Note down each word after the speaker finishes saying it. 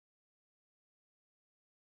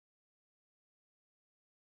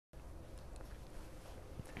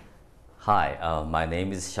Hi, my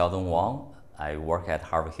name is Xiaodong Wang. I work at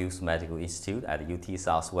Harvard Hughes Medical Institute at UT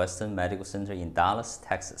Southwestern Medical Center in Dallas,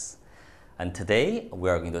 Texas. And today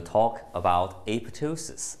we are going to talk about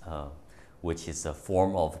apoptosis, which is a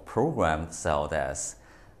form of programmed cell death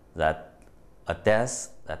that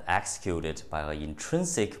executed by an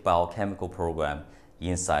intrinsic biochemical program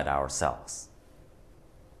inside our cells.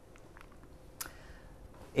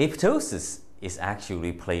 Apoptosis is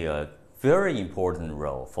actually play a very important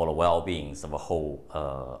role for the well-being of a whole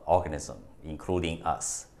organism, including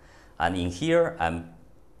us. And in here, I'm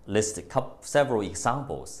listed several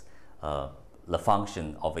examples, the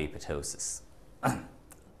function of apoptosis.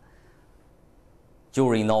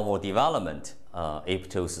 During normal development,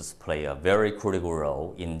 apoptosis play a very critical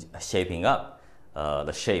role in shaping up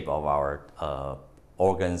the shape of our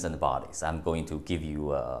organs and bodies. I'm going to give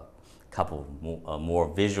you a couple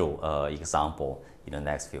more visual example in the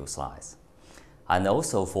next few slides. And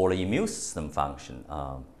also for the immune system function,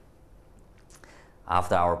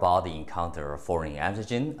 after our body encounters a foreign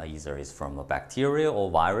antigen, either it's from a bacteria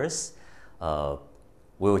or virus, we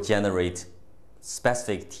will generate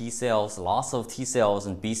specific T cells, lots of T cells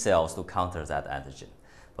and B cells to counter that antigen.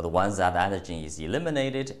 But once that antigen is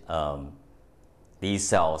eliminated, these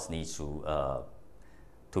cells need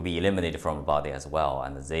to be eliminated from the body as well,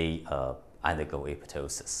 and they undergo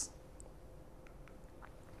apoptosis.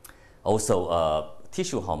 Also,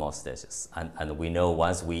 tissue homeostasis, and we know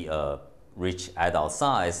once we reach adult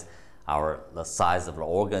size, the size of the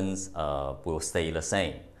organs will stay the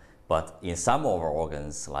same. But in some of our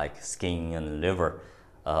organs, like skin and liver,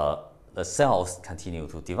 the cells continue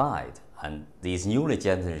to divide, and these newly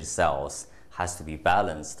generated cells has to be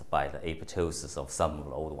balanced by the apoptosis of some of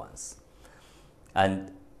the old ones.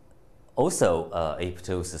 And also,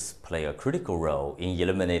 apoptosis play a critical role in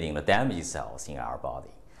eliminating the damaged cells in our body.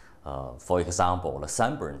 For example, the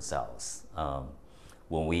sunburn cells.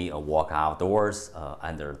 When we walk outdoors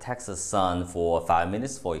under Texas sun for 5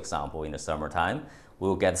 minutes, for example, in the summertime, we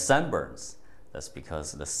will get sunburns. That's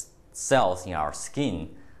because the cells in our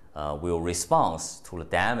skin will respond to the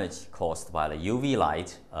damage caused by the UV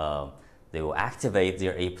light. They will activate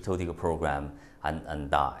their apoptotic program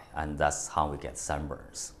and die, and that's how we get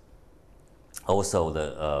sunburns. Also,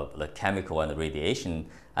 the chemical and the radiation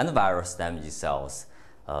and the virus damaged cells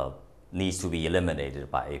needs to be eliminated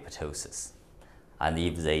by apoptosis. And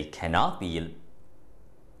if they cannot be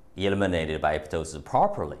eliminated by apoptosis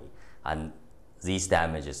properly, and these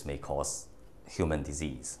damages may cause human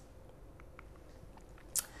disease.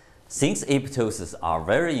 Since apoptosis are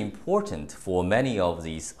very important for many of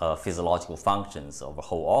these physiological functions of a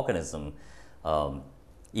whole organism,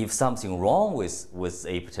 if something wrong with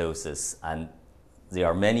apoptosis, and there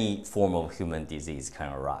are many forms of human disease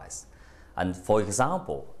can arise. And for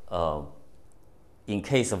example, in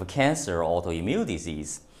case of cancer or autoimmune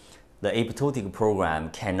disease, the apoptotic program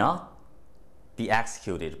cannot be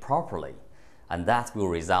executed properly, and that will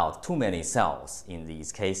result too many cells in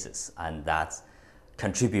these cases, and that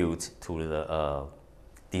contribute to the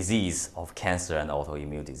disease of cancer and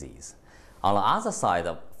autoimmune disease. On the other side,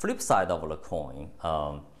 the flip side of the coin,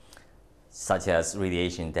 such as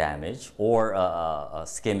radiation damage or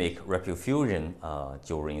ischemic reperfusion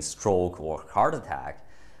during stroke or heart attack,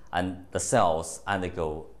 and the cells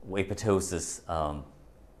undergo apoptosis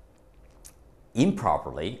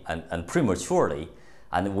improperly and prematurely,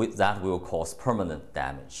 and that will cause permanent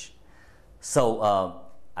damage. So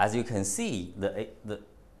as you can see,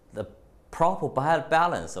 the proper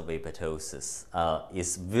balance of apoptosis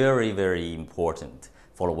is very, very important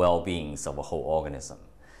for the well-being of a whole organism.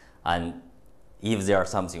 And if there is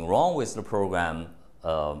something wrong with the program,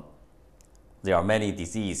 there are many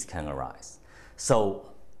diseases can arise.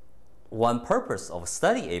 So one purpose of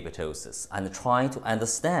studying apoptosis and trying to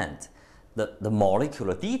understand the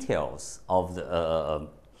molecular details of the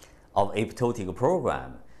apoptotic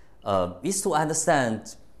program is to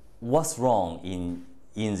understand what's wrong in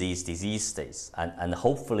these disease states, and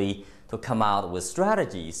hopefully to come out with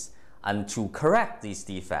strategies and to correct these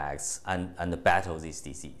defects and battle this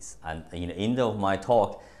disease. And in the end of my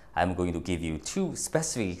talk, I'm going to give you two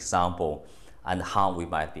specific examples and how we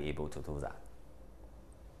might be able to do that.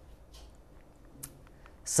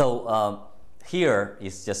 So here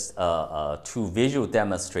is just two visual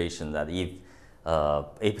demonstration that if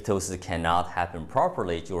apoptosis cannot happen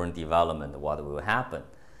properly during development, what will happen.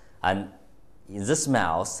 And this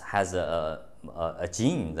mouse has a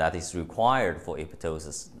gene that is required for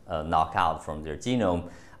apoptosis knockout from their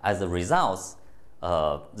genome. As a result,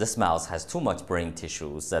 this mouse has too much brain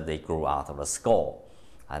tissues that they grow out of the skull.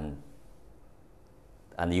 And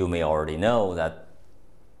you may already know that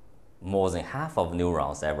more than half of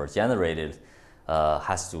neurons ever generated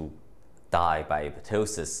has to die by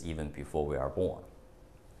apoptosis even before we are born.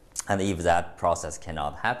 And if that process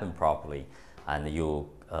cannot happen properly, and you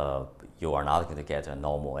are not going to get a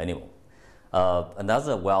normal animal.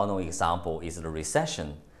 Another well-known example is the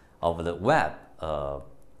recession of the web,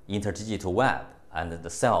 interdigital web, and the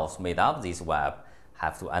cells made up of this web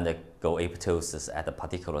have to undergo apoptosis at a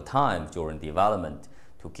particular time during development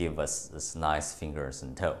to give us this nice fingers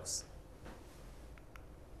and toes.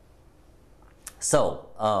 So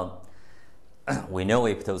we know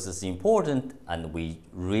apoptosis is important, and we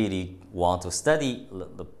really want to study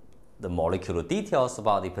the molecular details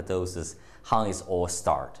about apoptosis, how it all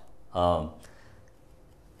starts.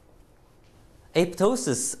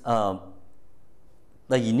 Apoptosis,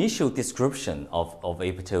 the initial description of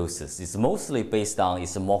apoptosis is mostly based on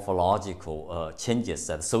its morphological changes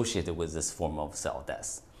that are associated with this form of cell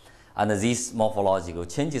death. And these morphological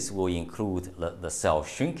changes will include the cell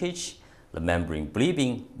shrinkage, the membrane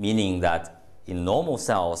bleeding, meaning that in normal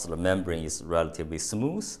cells, the membrane is relatively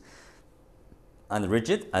smooth and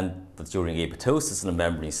rigid, and during apoptosis, the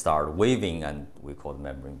membrane starts waving, and we call it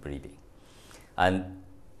membrane bleeding. And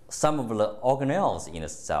some of the organelles in a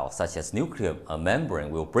cell, such as nuclear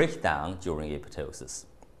membrane, will break down during apoptosis.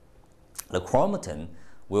 The chromatin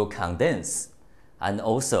will condense, and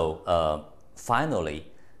also finally,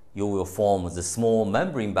 you will form the small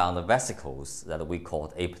membrane-bound vesicles that we call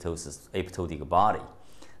apoptotic body,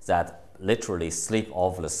 that literally slip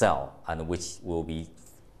off the cell, and which will be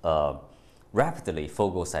rapidly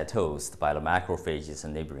phagocytosed by the macrophages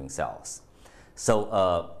and neighboring cells.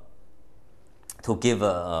 So to give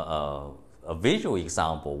a visual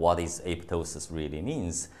example what is apoptosis really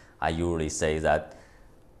means, I usually say that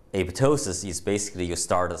apoptosis is basically you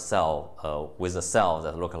start a cell with a cell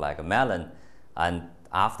that looks like a melon, and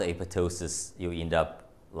after apoptosis you end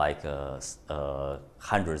up like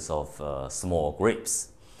hundreds of small grapes.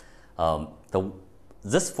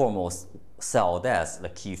 This form of cell death, the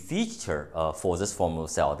key feature for this form of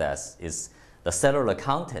cell death is the cellular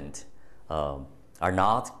content are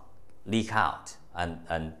not leak out,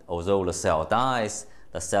 and although the cell dies,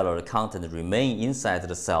 the cellular content remain inside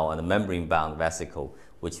the cell and the membrane-bound vesicle,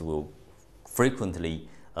 which will frequently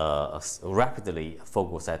rapidly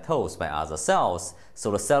phagocytose by other cells, so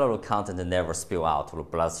the cellular content never spill out to the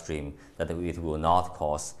bloodstream, that it will not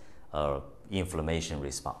cause inflammation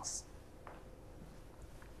response.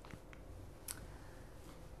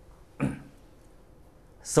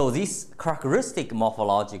 So these characteristic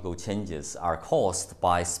morphological changes are caused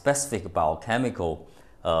by specific biochemical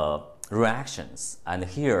reactions, and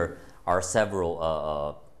here are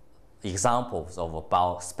several examples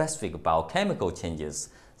of specific biochemical changes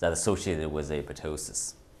that are associated with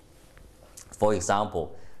apoptosis. For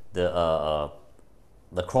example, the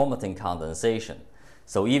chromatin condensation.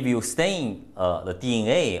 So if you stain the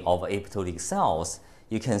DNA of apoptotic cells,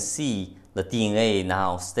 you can see the DNA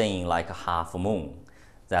now staining like a half moon.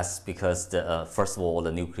 That's because, first of all,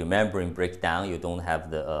 the nuclear membrane breaks down. You don't have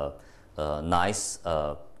the nice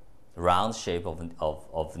round shape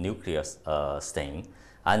of nucleus stain.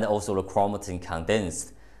 And also the chromatin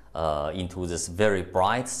condensed into this very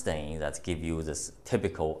bright stain that gives you this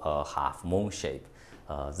typical half moon shape.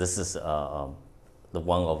 This is the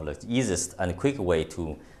one of the easiest and quick way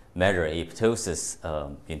to measure apoptosis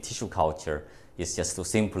in tissue culture is just to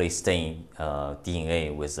simply stain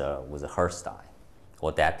DNA with a Hertz dye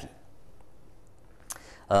or DAPI.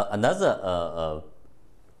 Another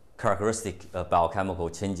characteristic biochemical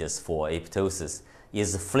changes for apoptosis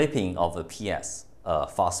is the flipping of the PS,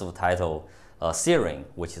 phosphatidylserine,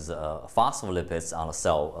 which is phospholipids on the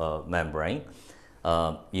cell membrane.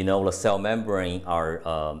 You know, the cell membrane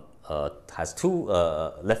has two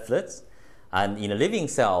leaflets, and in the living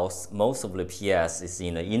cells, most of the PS is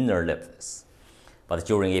in the inner leaflets. But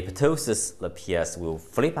during apoptosis, the PS will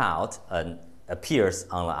flip out and appears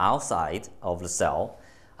on the outside of the cell,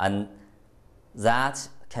 and that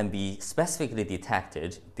can be specifically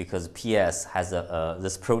detected because PS has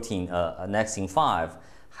this protein annexin 5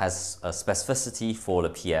 has a specificity for the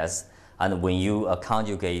PS, and when you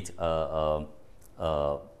conjugate a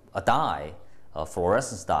dye, a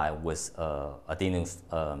fluorescence dye with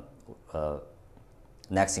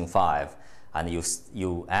annexin 5, and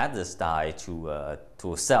you add this dye to a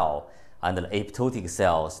cell, and the apoptotic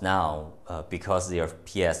cells now, because their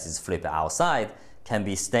PS is flipped outside, can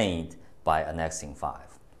be stained by annexin 5.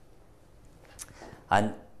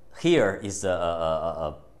 And here is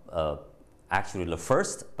actually the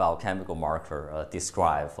first biochemical marker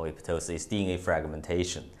described for apoptosis is DNA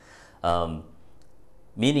fragmentation.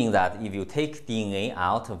 meaning that if you take DNA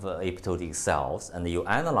out of apoptotic cells and you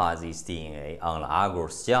analyze this DNA on an agar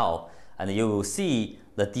cell, and you will see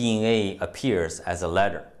the DNA appears as a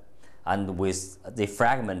letter. And they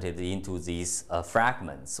fragmented into these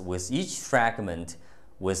fragments, with each fragment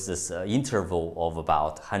with this interval of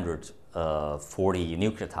about 140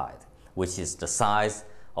 nucleotide, which is the size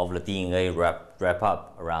of the DNA wrap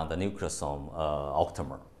up around the nucleosome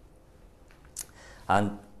octamer.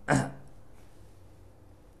 And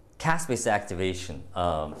caspase activation,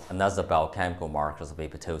 another biochemical markers of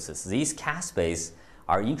apoptosis. These caspase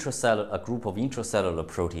are a group of intracellular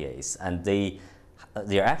protease, and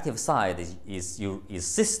their active site is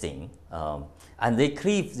cysteine, and they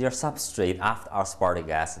cleave their substrate after aspartic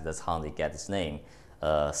acid. That's how they get its name,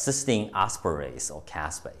 cysteine asparase or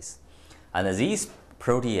caspase. And these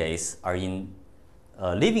proteases are in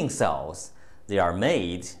living cells. They are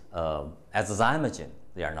made as a zymogen.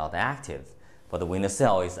 They are not active, but when the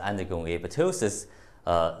cell is undergoing apoptosis,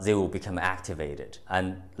 they will become activated,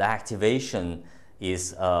 and the activation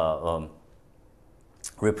is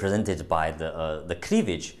represented by the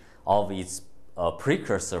cleavage of its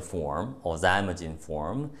precursor form or zymogen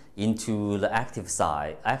form into the active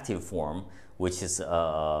form, which is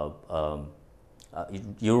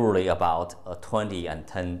usually about 20 and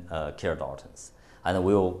 10 kilodaltons. And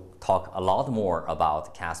we'll talk a lot more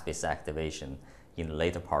about caspase activation in the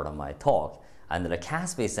later part of my talk. And the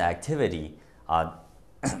caspase activity are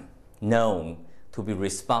known to be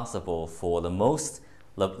responsible for the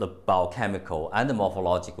biochemical and the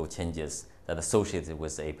morphological changes that are associated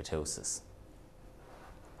with apoptosis.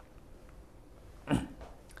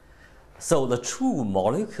 So the true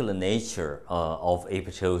molecular nature of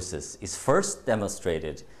apoptosis is first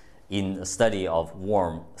demonstrated in a study of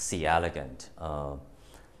worm C. elegans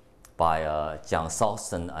by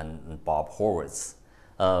Southwestern and Bob Horwitz.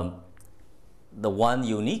 The one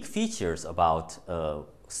unique features about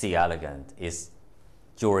C. elegans is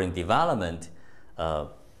during development,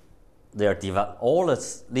 all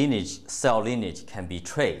its lineage, cell lineage can be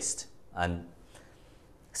traced, and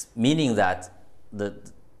meaning that the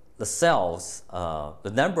cells,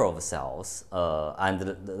 the number of cells, and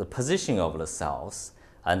the position of the cells,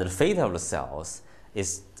 and the fate of the cells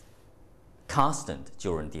is constant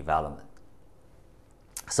during development.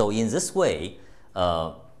 So in this way,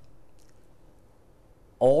 all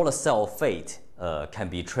the cell fate can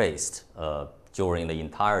be traced during the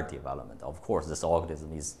entire development. Of course, this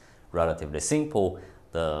organism is relatively simple.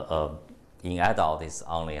 In adult is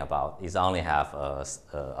only have about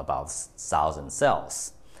 1,000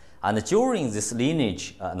 cells. And during this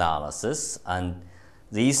lineage analysis, and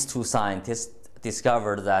these two scientists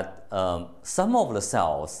discovered that some of the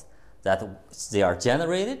cells that they are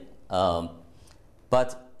generated,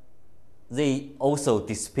 but they also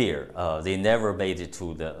disappear. They never made it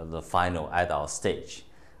to the final adult stage.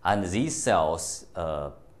 And these cells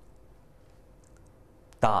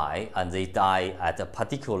die, and they die at a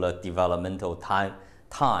particular developmental time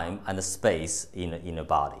and space in the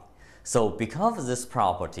body. So because of this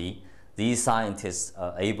property, these scientists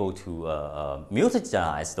are able to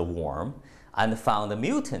mutagenize the worm and found a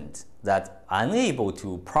mutant that unable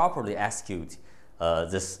to properly execute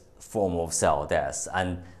this form of cell death.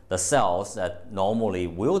 And the cells that normally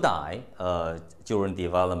will die during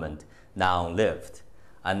development now lived.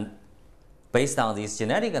 And based on this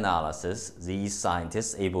genetic analysis, these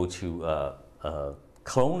scientists able to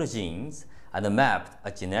clone the genes and mapped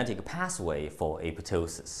a genetic pathway for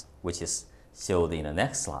apoptosis, which is shown in the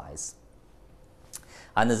next slides.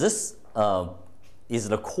 And this is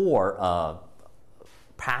the core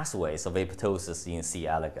pathways of apoptosis in C.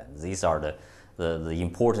 elegans. These are the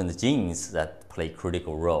important genes that play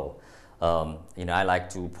critical role. I like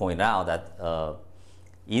to point out that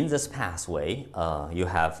in this pathway, you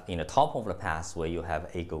have in the top of the pathway you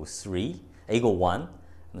have AGO1.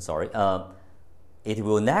 It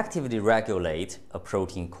will negatively regulate a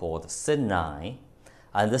protein called CYT9,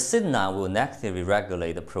 and the CYT9 will negatively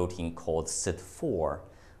regulate a protein called CYT4,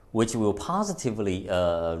 which will positively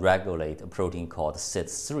regulate a protein called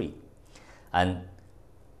CYT3. And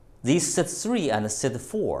these CYT3 and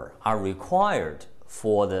CYT4 are required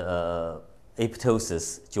for the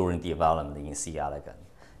apoptosis during development in C. elegans.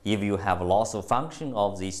 If you have loss of function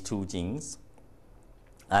of these two genes,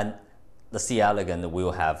 and the C. elegans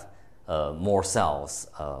will have more cells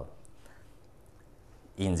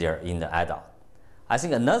in the adult. I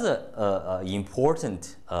think another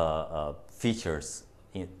important features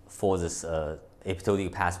for this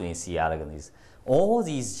apoptotic pathway in C. elegans is all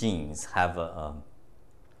these genes have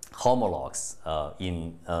homologs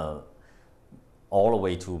in all the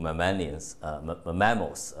way to mammals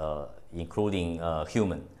including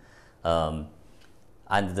human.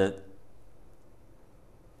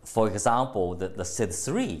 For example, the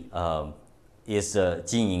SID3 is a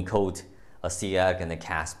gene encode a C. elegans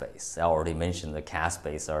caspase. I already mentioned the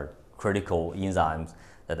caspase are critical enzymes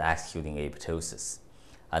that execute in apoptosis.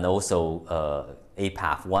 And also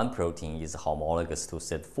APAF1 protein is homologous to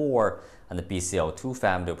SID4, and the BCL2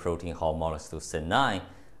 family protein homologous to SID9,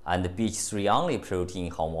 and the BH3 only protein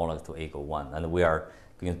homologous to AGO1. And we are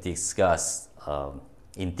going to discuss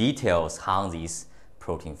in details how these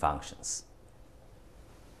protein functions.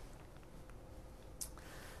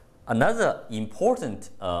 Another important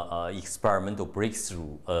experimental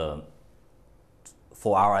breakthrough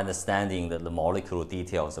for our understanding the molecular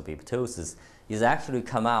details of apoptosis is actually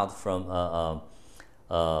come out from a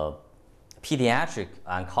pediatric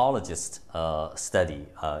oncologist study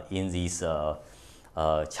in these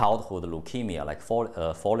childhood leukemia, like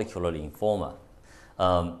follicular lymphoma.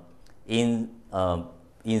 In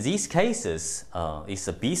these cases, it's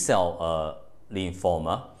a B-cell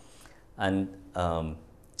lymphoma, and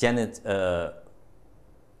Janet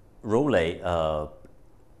Rowley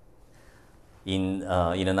in the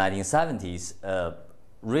 1970s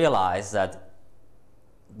realized that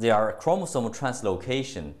there are chromosomal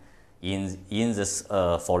translocation in this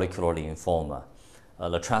follicular lymphoma.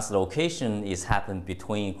 The translocation is happened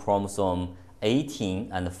between chromosome 18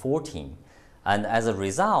 and 14, and as a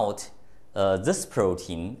result, this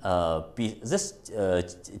protein, this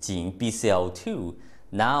gene BCL2,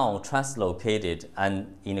 now translocated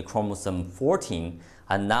and in the chromosome 14,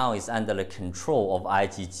 and now is under the control of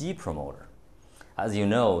IgG promoter. As you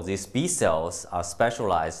know, these B cells are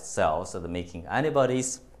specialized cells that are making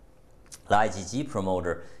antibodies. The IgG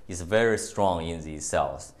promoter is very strong in these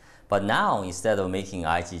cells. But now, instead of making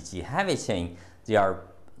IgG heavy chain,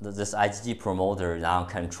 this IgG promoter now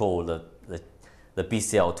control the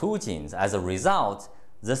BCL2 genes. As a result,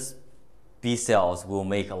 this B cells will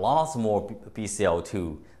make a lot more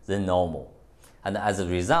BCL2 than normal. And as a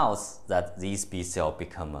result, that these B cells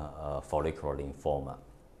become a follicular lymphoma.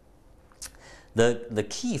 The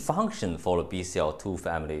key function for the BCL2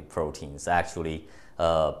 family proteins actually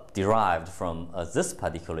derived from this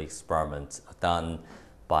particular experiment done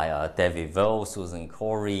by David Vell, Susan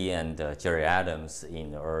Corey, and Jerry Adams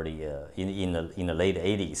in the late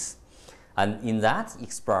 80s. And in that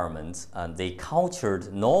experiment, they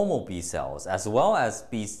cultured normal B cells as well as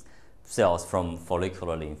B cells from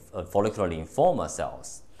follicular lymphoma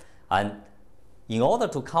cells. And in order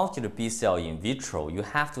to culture the B cell in vitro, you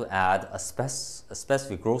have to add a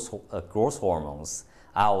specific growth hormones,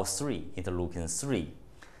 IL-3, interleukin-3.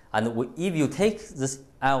 And if you take this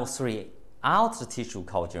IL-3 out of the tissue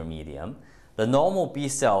culture medium, the normal B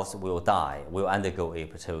cells will die, will undergo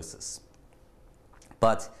apoptosis.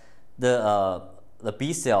 But the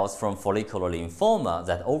B cells from follicular lymphoma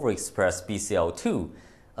that overexpress BCL2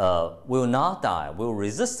 will not die, will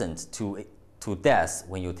resistant to death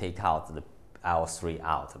when you take out the IL-3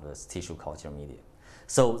 out of this tissue culture medium.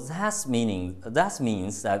 So that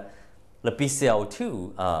means that the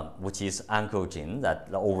BCL2, which is oncogene,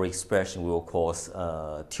 that the overexpression will cause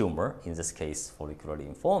tumor, in this case follicular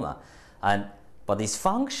lymphoma, but its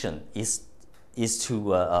function is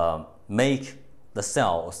to make the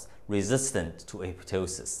cells resistant to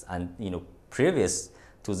apoptosis. And previous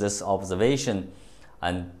to this observation,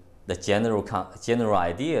 and the general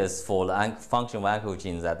ideas for the function of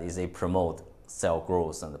oncogene that is they promote cell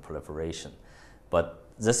growth and the proliferation. But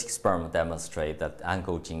this experiment demonstrates that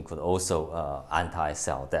oncogene could also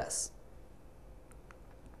anti-cell death.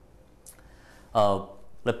 The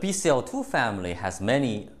BCL2 family has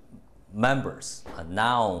many members. And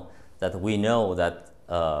now that we know that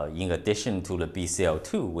in addition to the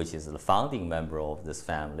BCL2, which is the founding member of this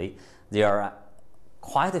family, there are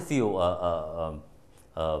quite a few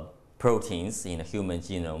proteins in the human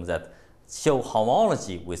genome that show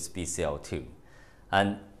homology with BCL2.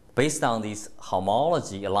 And based on this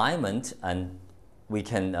homology alignment, and we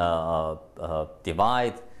can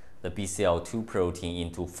divide the BCL2 protein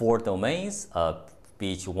into 4 domains,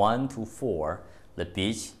 BH1 to 4, the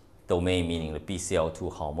BH domain meaning the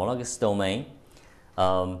BCL2 homologous domain.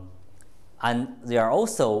 And there are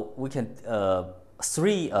also,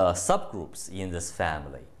 3 subgroups in this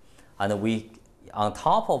family. And on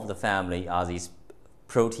top of the family are these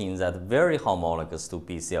proteins that are very homologous to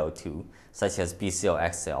BCL2, such as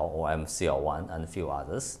BCL-XL or MCL1 and a few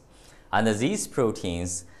others. And these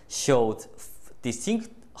proteins showed distinct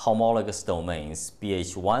homologous domains,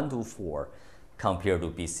 BH1 to 4, compared to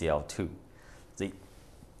BCL2.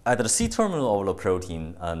 At the C-terminal of the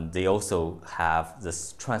protein, they also have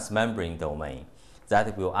this transmembrane domain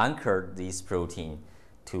that will anchor this protein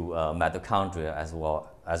to mitochondria as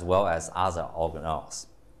well as other organelles.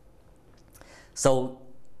 So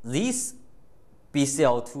these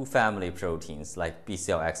BCL2 family proteins like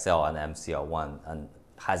BCL-XL and MCL1 and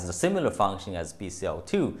has a similar function as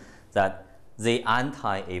BCL2, that they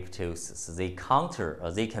anti-apoptosis. They counter,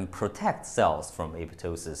 they can protect cells from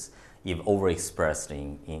apoptosis if overexpressed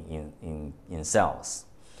in cells.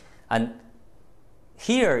 And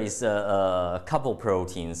here is a couple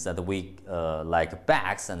proteins that we like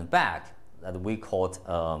BAX and BAC that we called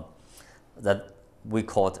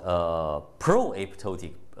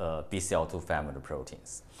pro-apoptotic BCL2 family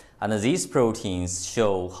proteins. And these proteins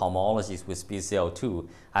show homologies with BCL2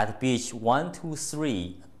 at BH1, 2,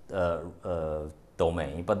 3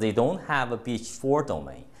 domain, but they don't have a BH4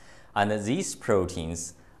 domain. And these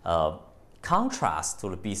proteins contrast to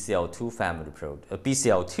the BCL2 family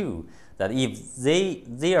BCL2, that if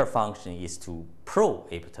their function is to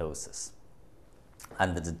pro-apoptosis.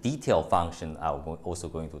 And the detailed function I'm also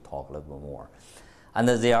going to talk a little bit more. And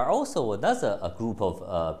there are also another group of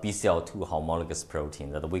BCL2 homologous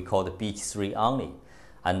protein that we call the BH3 only.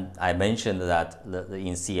 And I mentioned that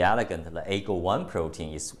in C. elegans, the AGO1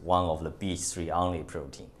 protein is one of the BH3 only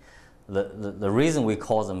protein. The reason we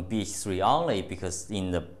call them BH3 only because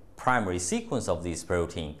in the primary sequence of this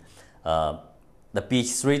protein, the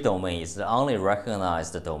BH3 domain is the only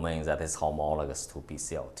recognized domain that is homologous to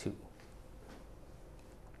BCL2.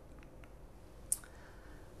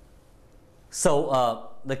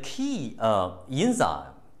 So the key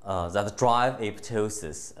enzyme that drive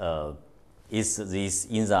apoptosis is this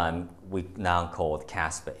enzyme we now call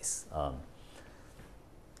caspase.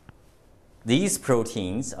 These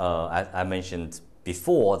proteins, I mentioned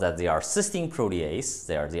before that they are cysteine protease.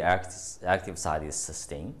 The active site is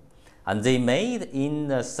cysteine, and they made in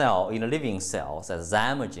the cell, in the living cells as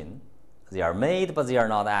zymogen. They are made, but they are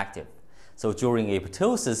not active. So during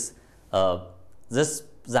apoptosis, this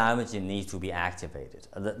zymogen needs to be activated.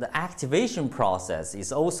 The activation process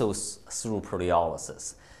is also through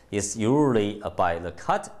proteolysis. It's usually by the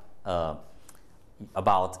cut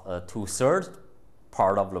about 2/3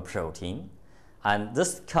 part of the protein, and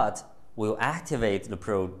this cut will activate the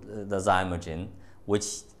zymogen,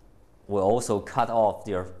 which will also cut off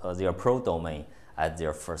their pro-domain at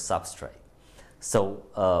their first substrate. So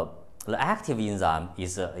the active enzyme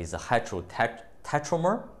is a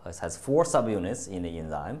heterotetramer. It has 4 subunits in the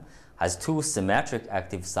enzyme, has 2 symmetric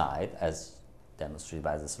active sites as demonstrated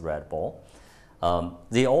by this red ball.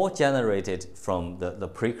 They all generated from the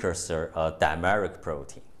precursor dimeric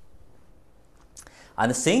protein.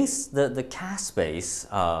 And since the caspase,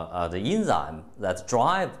 the enzyme that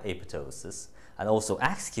drive apoptosis and also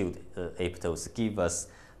execute apoptosis, give us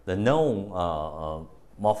the known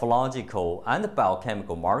morphological and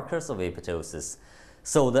biochemical markers of apoptosis.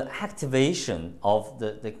 So the activation of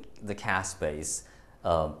the caspase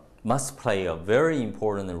must play a very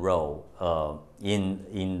important role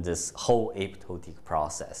in this whole apoptotic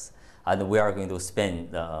process. And we are going to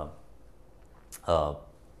spend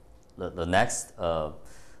the next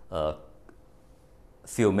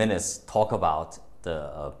few minutes talk about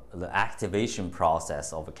the activation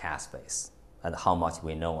process of a caspase and how much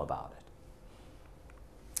we know about it.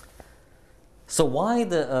 So why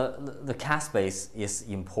the caspase is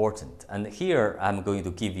important? And here I'm going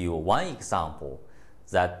to give you one example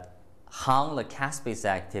that how the caspase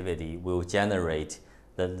activity will generate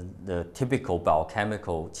the typical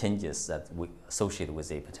biochemical changes that we associate with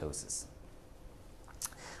apoptosis.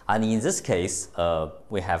 And in this case,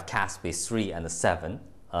 we have caspase 3 and 7.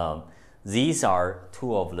 These are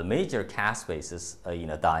 2 of the major caspases in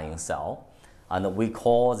a dying cell. And we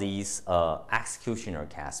call these executioner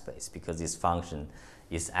caspase because this function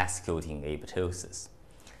is executing apoptosis.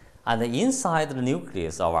 And inside the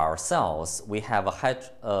nucleus of our cells, we have a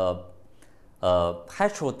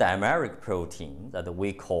heterodimeric protein that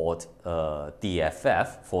we called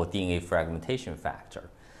DFF for DNA fragmentation factor.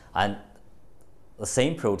 And the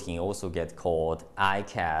same protein also gets called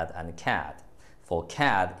ICAD and CAD. For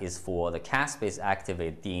CAD is for the caspase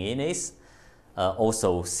activated DNase,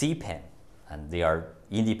 also CPAN. And they are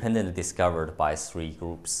independently discovered by 3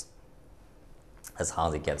 groups. That's how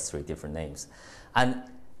they get 3 different names. And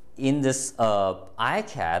in this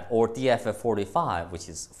ICAD or DFF45, which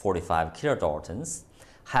is 45 kilodaltons,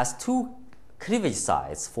 has 2 cleavage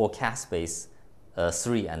sites for caspase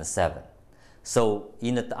 3 and 7. So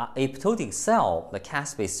in the apoptotic cell, the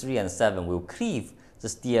caspase 3 and 7 will cleave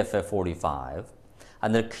this DFF45,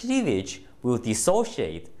 and the cleavage will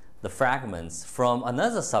dissociate the fragments from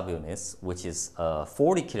another subunit, which is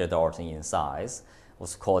 40 kilodalton in size,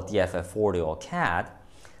 what's called DFF40 or CAD.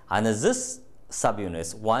 And this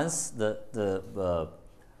subunit, once the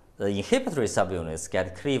the inhibitory subunits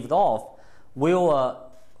get cleaved off, will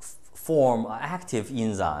form an active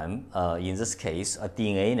enzyme, in this case a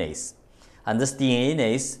DNase. And this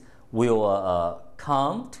DNase will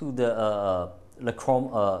come to the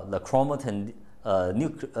chromatin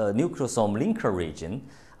nucleosome linker region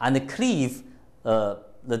and cleave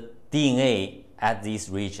the DNA at this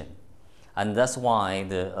region. And that's why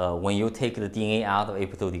when you take the DNA out of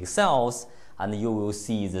apoptotic cells, and you will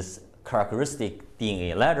see this characteristic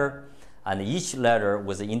DNA ladder, and each ladder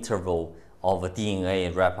with an interval of a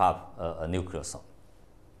DNA wrap up a nucleosome.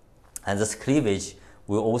 And this cleavage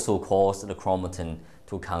will also cause the chromatin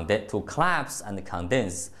to collapse and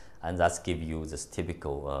condense, and that's give you this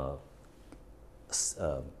typical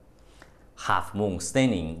half-moon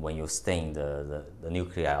staining when you stain the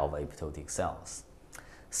nuclei of apoptotic cells.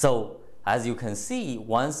 So as you can see,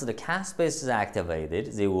 once the caspase is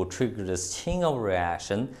activated, they will trigger this chain of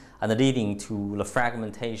reaction and leading to the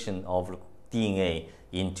fragmentation of DNA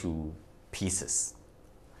into pieces.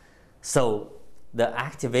 So the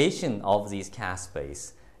activation of these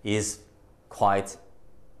caspase is quite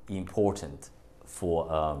important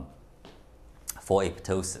for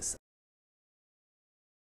apoptosis.